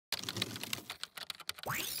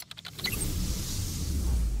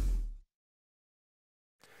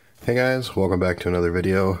Hey guys, welcome back to another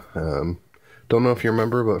video. Don't know if you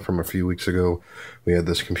remember, but from a few weeks ago we had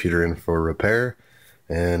this computer in for repair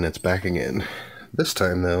and it's back again. This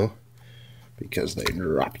time though, because they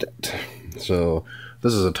dropped it. So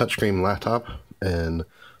this is a touchscreen laptop and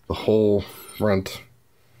the whole front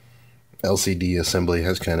LCD assembly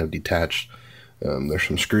has kind of detached. There's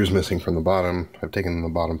some screws missing from the bottom. I've taken the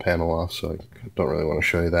bottom panel off, so I don't really want to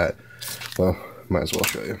show you that. Well, might as well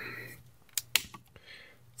show you.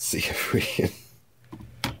 See if we can.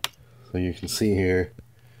 So you can see here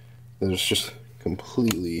that it's just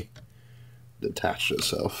completely detached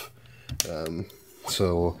itself.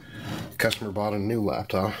 So customer bought a new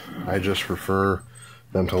laptop. I just refer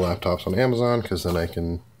them to laptops on Amazon because then I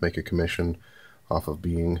can make a commission off of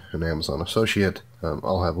being an Amazon associate.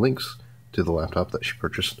 I'll have links to the laptop that she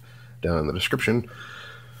purchased down in the description.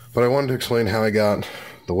 But I wanted to explain how I got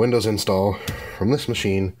the Windows install from this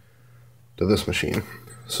machine to this machine.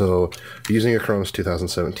 So using Acronis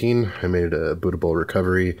 2017, I made a bootable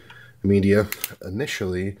recovery media.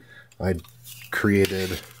 Initially, I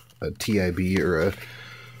created a TIB, or a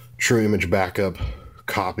true image backup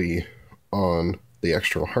copy, on the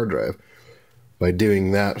external hard drive. By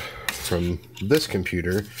doing that from this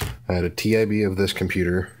computer, I had a TIB of this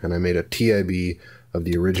computer, and I made a TIB of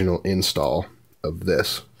the original install of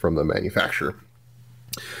this from the manufacturer.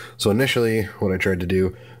 So initially, what I tried to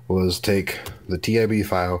do was take the TIB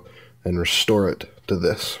file and restore it to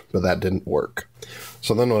this, but that didn't work.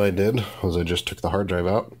 So then what I did was I just took the hard drive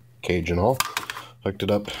out, cage and all, hooked it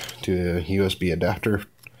up to a USB adapter,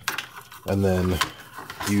 and then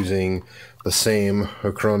using the same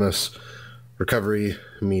Acronis recovery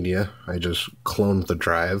media, I just cloned the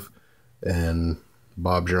drive, and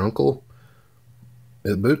Bob's your uncle,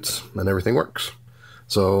 it boots and everything works.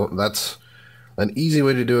 So that's an easy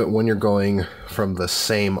way to do it when you're going from the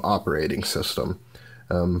same operating system.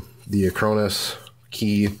 The Acronis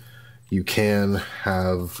key, you can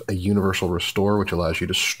have a universal restore, which allows you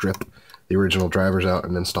to strip the original drivers out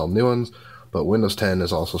and install new ones, but Windows 10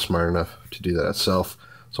 is also smart enough to do that itself.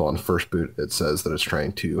 So on first boot, it says that it's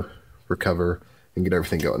trying to recover and get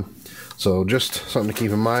everything going. So just something to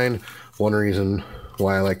keep in mind. One reason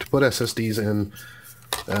why I like to put SSDs in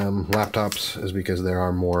laptops is because they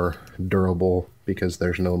are more durable, because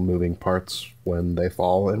there's no moving parts when they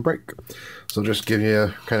fall and break. So just give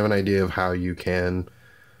you kind of an idea of how you can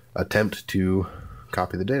attempt to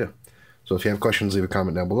copy the data. So if you have questions, leave a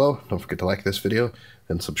comment down below. Don't forget to like this video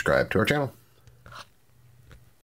and subscribe to our channel.